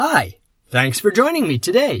Hi, thanks for joining me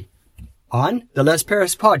today on the Les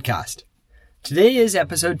Paris podcast. Today is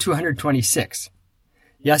episode 226.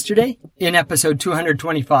 Yesterday, in episode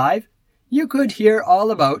 225, you could hear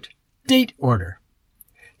all about date order.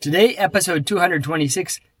 Today, episode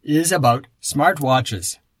 226 is about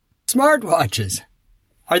smartwatches. Smartwatches.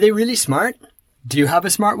 Are they really smart? Do you have a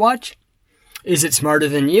smartwatch? Is it smarter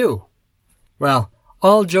than you? Well,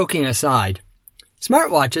 all joking aside,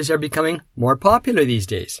 smartwatches are becoming more popular these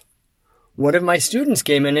days. One of my students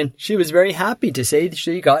came in and she was very happy to say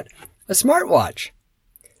she got a smartwatch.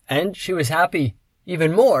 And she was happy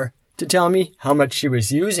even more to tell me how much she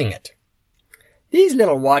was using it. These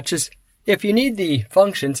little watches, if you need the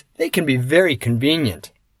functions, they can be very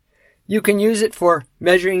convenient. You can use it for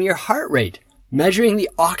measuring your heart rate, measuring the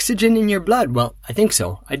oxygen in your blood. Well, I think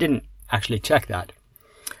so. I didn't actually check that.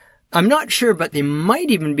 I'm not sure, but they might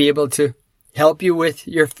even be able to help you with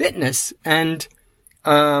your fitness and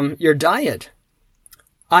your diet.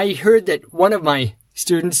 I heard that one of my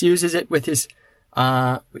students uses it with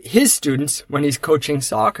his students when he's coaching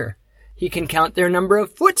soccer. He can count their number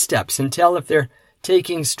of footsteps and tell if they're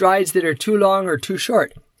taking strides that are too long or too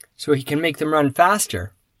short, so he can make them run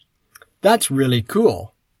faster. That's really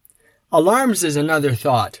cool. Alarms is another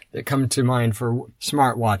thought that comes to mind for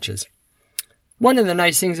smartwatches. One of the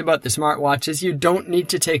nice things about the smartwatch is you don't need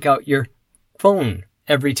to take out your phone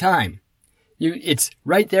every time. It's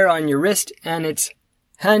right there on your wrist and it's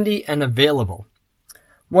handy and available.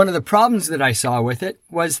 One of the problems that I saw with it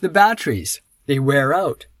was the batteries. They wear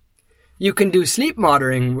out. You can do sleep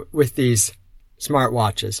monitoring with these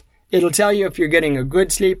smartwatches. It'll tell you if you're getting a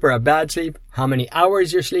good sleep or a bad sleep, how many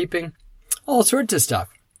hours you're sleeping, all sorts of stuff.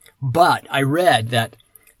 But I read that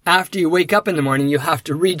after you wake up in the morning, you have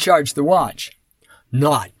to recharge the watch.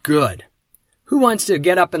 Not good. Who wants to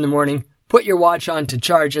get up in the morning, put your watch on to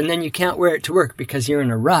charge, and then you can't wear it to work because you're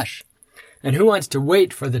in a rush? And who wants to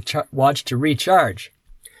wait for the watch to recharge?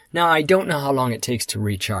 Now, I don't know how long it takes to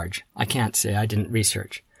recharge. I can't say. I didn't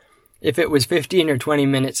research. If it was 15 or 20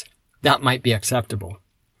 minutes, that might be acceptable.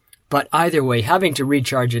 But either way, having to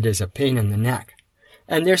recharge it is a pain in the neck.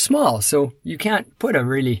 And they're small, so you can't put a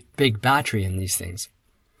really big battery in these things.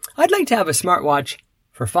 I'd like to have a smartwatch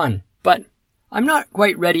for fun, but I'm not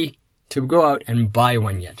quite ready to go out and buy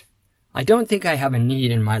one yet. I don't think I have a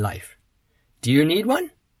need in my life. Do you need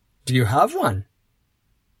one? Do you have one?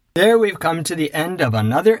 There we've come to the end of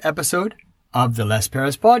another episode of the Les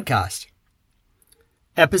Paris podcast.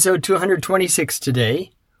 Episode 226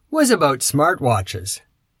 today was about smartwatches.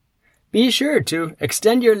 Be sure to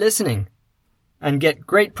extend your listening and get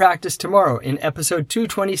great practice tomorrow in episode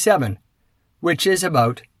 227, which is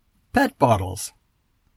about pet bottles.